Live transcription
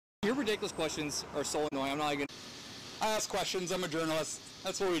Your ridiculous questions are so annoying. I'm not even. I ask questions. I'm a journalist.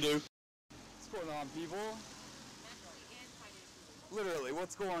 That's what we do. What's going on, people? Literally,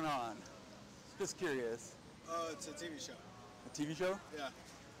 what's going on? Just curious. It's a TV show. A TV show? Yeah.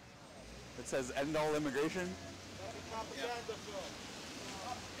 It says End All Immigration? Yeah.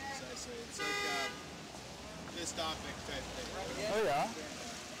 So it's like this topic type thing. Oh, yeah?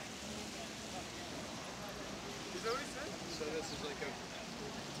 Is that what he said? So this is like a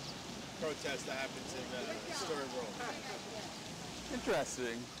protest that happens in the story world.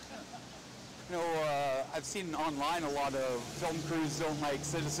 Interesting. You know, I've seen online a lot of film crews don't like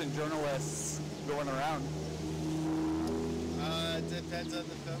citizen journalists going around. It depends on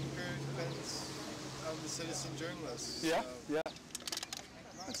the film crew, depends on the citizen journalists. Yeah, so. yeah.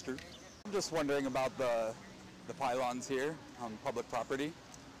 That's true. I'm just wondering about the pylons here on public property.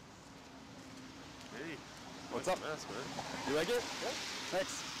 Hey, what's up? Mess, man. You like it? Yeah.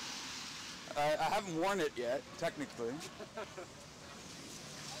 Thanks. I haven't worn it yet, technically.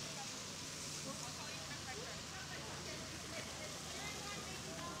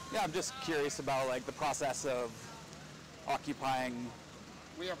 Yeah, I'm just curious about like the process of occupying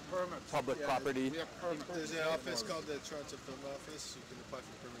We have permits. public property. We have permits. There's an office called the Toronto Film Office. You can apply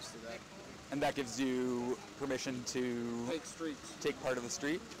for permits to that. And that gives you permission to Take streets. take part of the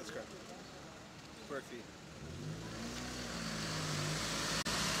street? That's correct. For a fee.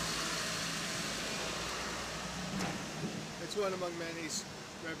 It's one among many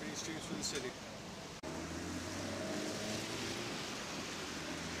revenue streams for the city.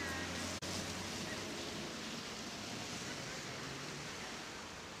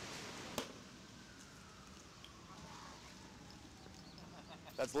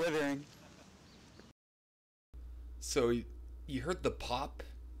 That's littering. So you heard the pop?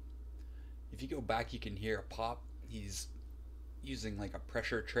 If you go back, you can hear a pop. He's using like a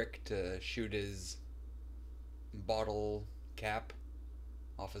pressure trick to shoot his bottle cap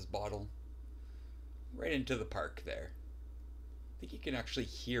off his bottle right into the park there. I think you can actually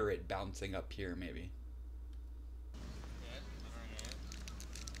hear it bouncing up here maybe.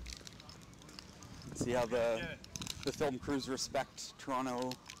 See how the film crews respect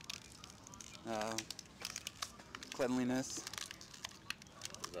Toronto cleanliness.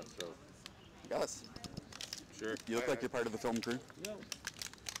 Is that so? I guess. Sure. You look like you're part of the film crew. No.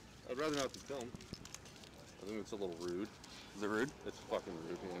 I'd rather not be filmed. I think it's a little rude. Is it rude? It's fucking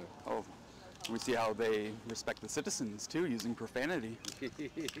rude, yeah. Oh, we see how they respect the citizens too, using profanity.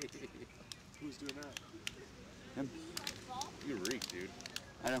 Who's doing that? Him. You reek, dude.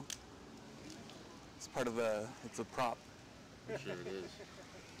 I know. It's part of it's a prop. I'm sure it is.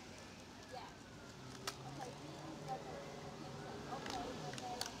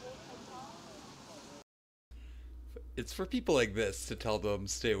 It's for people like this to tell them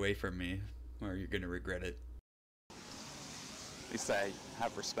stay away from me or you're gonna regret it. At least I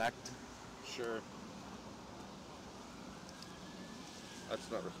have respect. Sure. That's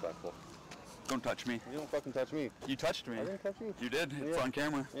not respectful. Don't touch me. You don't fucking touch me. You touched me. I didn't touch you. You did. It's Yeah. on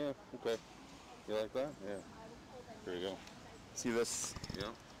camera. Yeah, okay. You like that? Yeah. Here you go. See this? Yeah.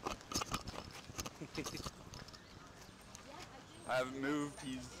 I haven't moved.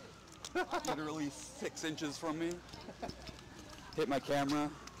 He's literally 6 inches from me. Hit my camera.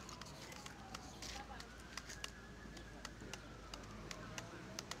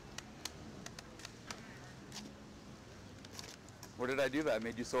 What did I do that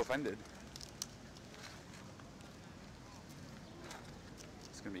made you so offended?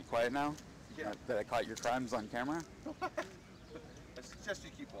 It's gonna be quiet now? Yeah. That I caught your crimes on camera? I suggest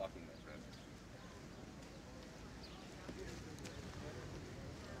you keep walking, my friend.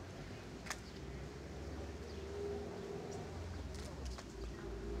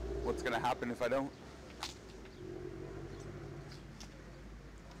 What's gonna happen if I don't?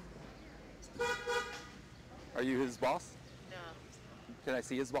 Are you his boss? No, Can I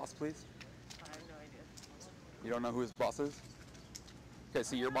see his boss, please? I have no idea. You don't know who his boss is? Can I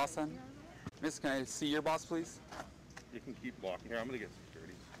see your boss then? Miss, can I see your boss, please? You can keep walking. Here, I'm gonna get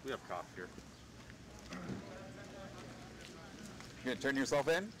security. We have cops here. You gonna turn yourself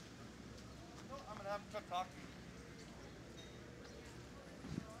in? No, I'm gonna have to talk to you.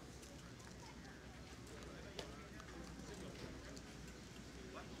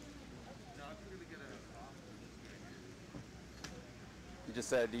 He just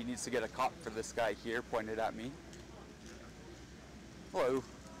said he needs to get a cop for this guy here, pointed at me. Hello.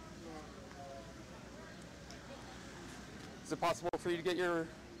 Is it possible for you to get your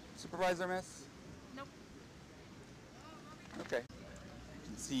supervisor, miss? Nope. Okay. You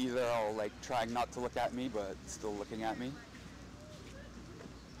can see they're all like trying not to look at me, but still looking at me.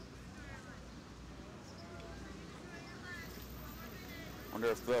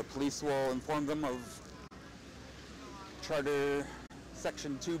 Wonder if the police will inform them of Charter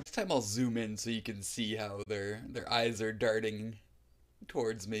Section 2. This time I'll zoom in so you can see how their eyes are darting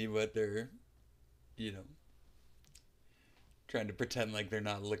towards me, but they're, you know, trying to pretend like they're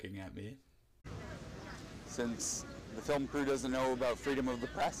not looking at me. Since the film crew doesn't know about freedom of the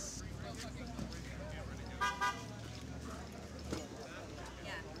press.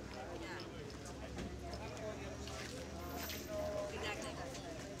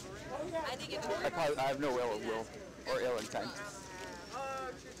 I have no ill will or ill intent.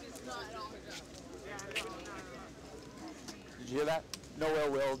 Did you hear that? No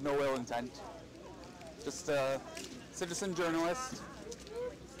ill will, no ill intent. Just a citizen journalist.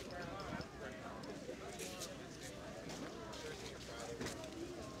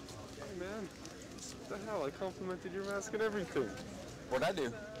 Hey man, what the hell? I complimented your mask and everything. What'd I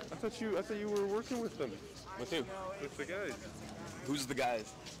do? I thought you were working with them. With who? With the guys. Who's the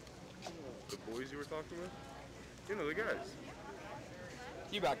guys? The boys you were talking with? You know, the guys.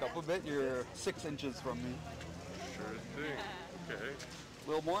 You back up a bit, you're 6 inches from me. Sure thing. Okay. A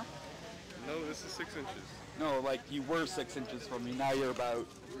little more? No, this is 6 inches. No, like you were 6 inches from me, now you're about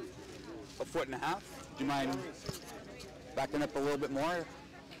 1.5 feet. Do you mind backing up a little bit more?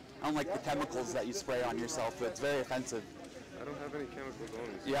 I don't like the chemicals that you spray on yourself, it's very offensive. I don't have any chemicals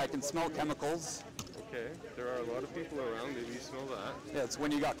on me. Yeah, I can smell chemicals. Okay, there are a lot of people around, maybe you smell that. Yeah, it's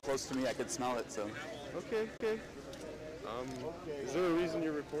when you got close to me I could smell it, so. Okay. Is there a reason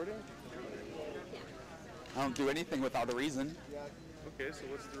you're recording? I don't do anything without a reason. Okay, so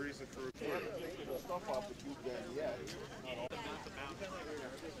what's the reason for recording?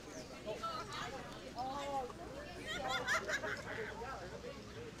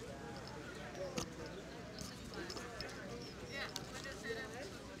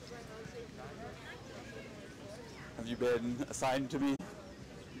 Have you been assigned to me?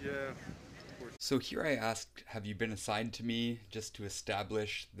 Yeah. So here I asked, have you been assigned to me, just to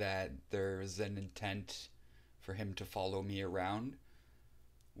establish that there's an intent for him to follow me around,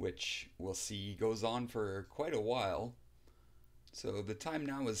 which we'll see goes on for quite a while. So the time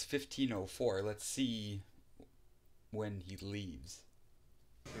now is 15:04. Let's see when he leaves.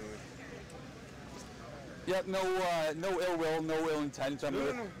 Yeah, no ill will, no ill intent. I'm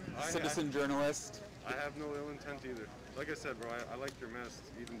a citizen journalist. I have no ill intent either. Like I said, bro, I liked your mask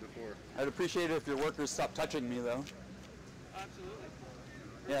even before. I'd appreciate it if your workers stopped touching me, though. Absolutely.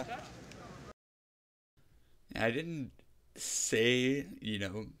 Yeah. I didn't say, you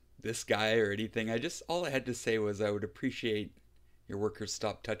know, this guy or anything. All I had to say was I would appreciate your workers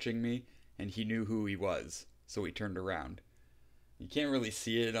stop touching me, and he knew who he was, so he turned around. You can't really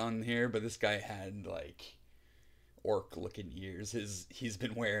see it on here, but this guy had, like, orc-looking ears. He's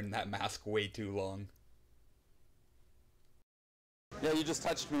been wearing that mask way too long. Yeah, you just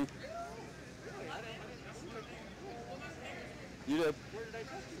touched me. You did.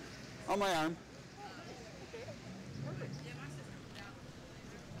 On my arm.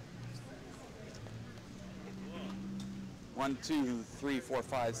 One, 2, 3, 4,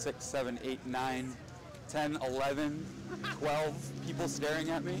 5, 6, 7, 8, 9, 10, 11, 12 people staring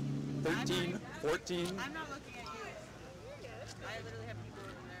at me. 13, 14. I'm not looking at you. I literally have people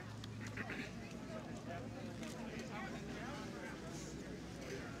over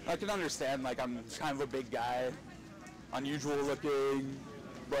there. I can understand, like, I'm kind of a big guy, unusual looking,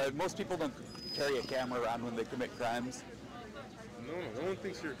 but most people don't carry a camera around when they commit crimes. No one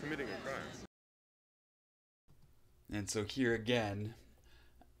thinks you're committing a crime. And so here again,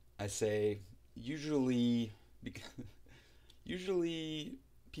 I say, usually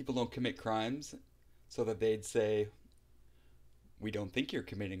people don't commit crimes, so that they'd say, we don't think you're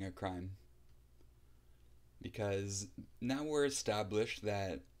committing a crime. Because now we're established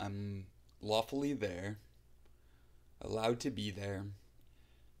that I'm lawfully there, allowed to be there,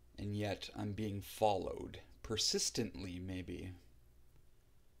 and yet I'm being followed. Persistently, maybe.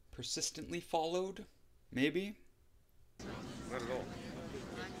 Persistently followed? Maybe? Not at all.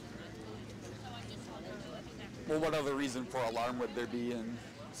 Well, what other reason for alarm would there be in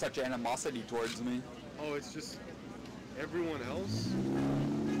such animosity towards me? Oh, it's just everyone else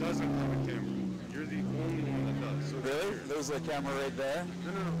doesn't have a camera. You're the only one that does. So Really? There's a camera right there?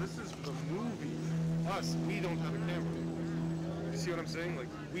 No. This is the movie. Us, we don't have a camera. You see what I'm saying? Like,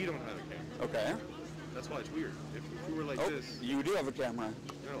 we don't have a camera. Okay. That's why it's weird. If we were like Oh, this, you do have a camera.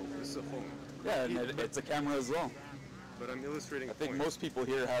 no, this is a phone. Yeah, and it's a camera as well. But I'm illustrating a I think point. most people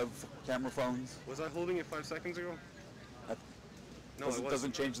here have camera phones. Was I holding it 5 seconds ago? That No, it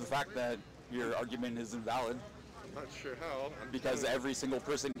doesn't change the fact that your argument is invalid. I'm not sure how. Because every single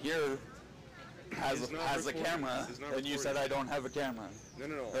person here has a camera, and you said I don't have a camera. No.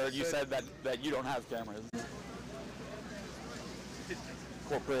 Or you said that you don't have cameras.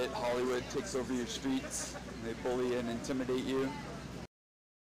 Corporate Hollywood takes over your streets. They bully and intimidate you.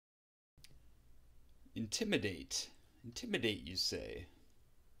 Intimidate. Intimidate, you say.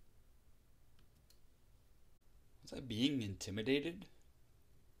 Was I being intimidated?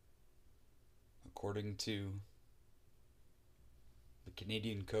 According to the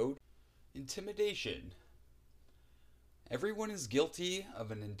Canadian Code? Intimidation. Everyone is guilty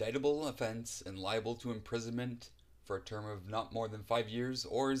of an indictable offense and liable to imprisonment for a term of not more than 5 years,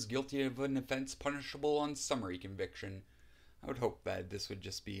 or is guilty of an offense punishable on summary conviction. I would hope that this would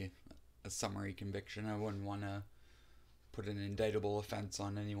just be a summary conviction. I wouldn't want to put an indictable offense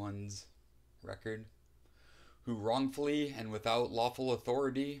on anyone's record. Who wrongfully and without lawful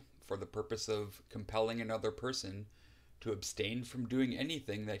authority, for the purpose of compelling another person to abstain from doing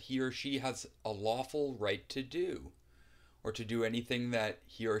anything that he or she has a lawful right to do, or to do anything that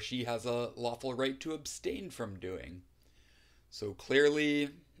he or she has a lawful right to abstain from doing. So clearly,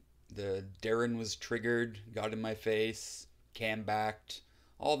 the Darren was triggered, got in my face, cam-backed,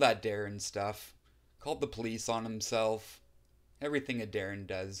 all that Darren stuff, called the police on himself. Everything a Darren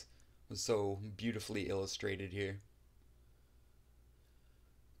does was so beautifully illustrated here.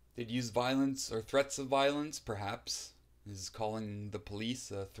 They'd use violence or threats of violence, perhaps. Is calling the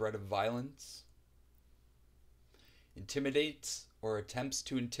police a threat of violence? Intimidates or attempts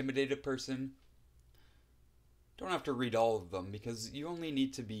to intimidate a person. Don't have to read all of them, because you only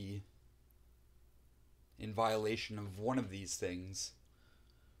need to be in violation of one of these things.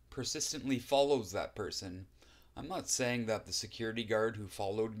 Persistently follows that person. I'm not saying that the security guard who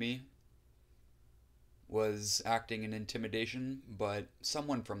followed me was acting in intimidation, but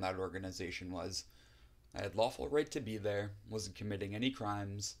someone from that organization was. I had lawful right to be there, wasn't committing any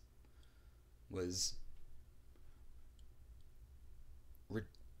crimes, was...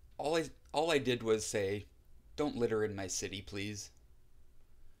 All I did was say, don't litter in my city, please.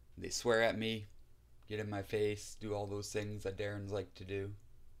 They swear at me, get in my face, do all those things that Darren's like to do.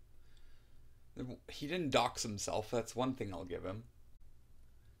 He didn't dox himself, that's one thing I'll give him.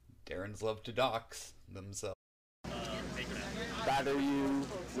 Darren's love to dox themselves. Batter you,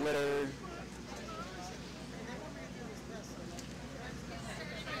 litter.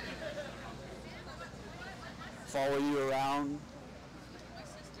 Follow you around.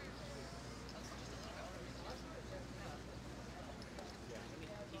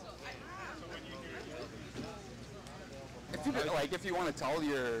 If you want to tell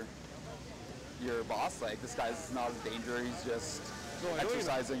your boss, like, this guy's not a danger, he's just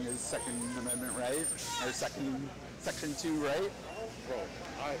exercising his Second Amendment right, or Section 2 right. Bro,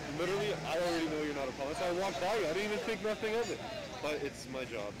 I already know you're not a police. I walked by you, I didn't even think nothing of it. But it's my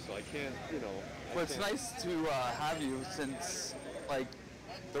job, so I can't, Well, it's nice to have you, since, like,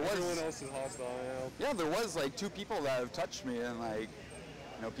 there was... Everyone else is hostile, Yeah, there was, like, 2 people that have touched me, and, like,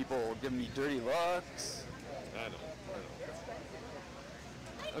 people give me dirty looks. I know.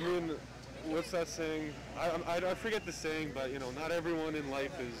 I mean, what's that saying? I forget the saying, but, not everyone in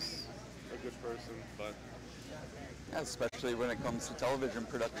life is a good person, but... Yeah, especially when it comes to television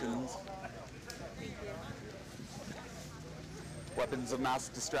productions. Weapons of mass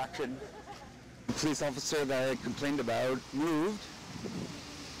distraction. The police officer that I complained about moved,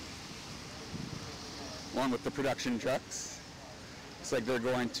 along with the production trucks. Looks like they're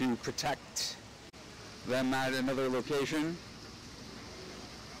going to protect them at another location.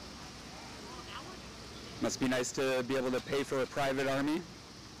 Must be nice to be able to pay for a private army.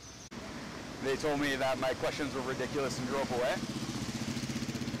 They told me that my questions were ridiculous and drove away.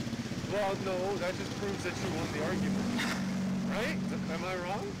 Well, no, that just proves that you won the argument. Right? Am I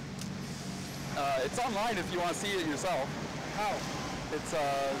wrong? It's online if you want to see it yourself. How? It's,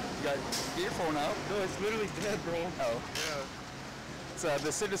 you got your phone out. No, it's literally dead, bro. Oh. Yeah. It's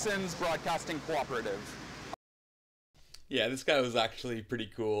the Citizens Broadcasting Cooperative. Yeah, this guy was actually pretty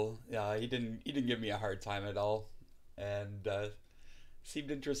cool. Yeah, he didn't give me a hard time at all, and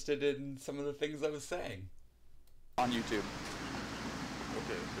seemed interested in some of the things I was saying. On YouTube.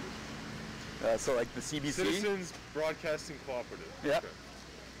 Okay. So like the CBC. Citizens Broadcasting Cooperative. Yeah. Okay.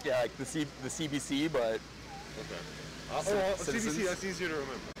 Yeah, like the CBC, but. Okay. Citizens. CBC. That's easier to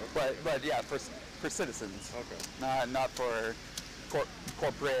remember. Okay. But yeah, for citizens. Okay. Not for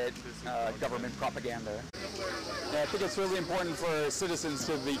corporate government propaganda. Yeah, I think it's really important for citizens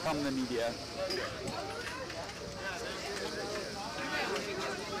to become the media.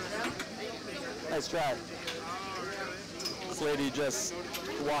 Nice try. This lady just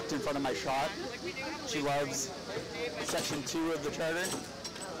walked in front of my shot. She loves Section 2 of the Charter,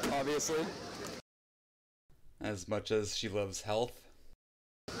 obviously. as much as she loves health.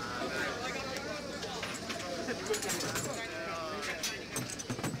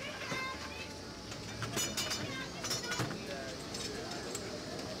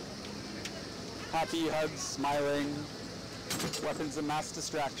 Happy, hugs, smiling, weapons of mass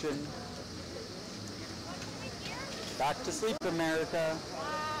distraction. Back to sleep, America.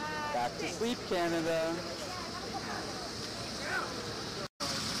 Back to sleep, Canada.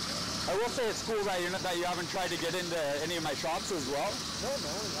 I will say it's cool that you haven't tried to get into any of my shops as well. No,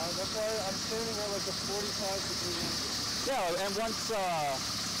 man. That's why I'm standing at like a 45 degree. Yeah, and once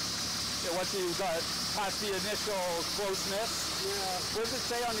you got past the initial closeness, what does it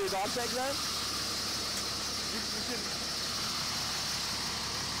say on your dog tag there?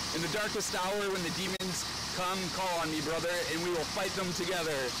 In the darkest hour when the demons come, call on me, brother, and we will fight them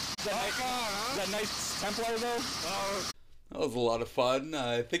together. Is that nice Templar though? That was a lot of fun.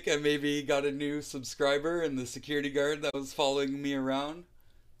 I think I maybe got a new subscriber in the security guard that was following me around.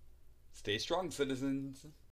 Stay strong, citizens.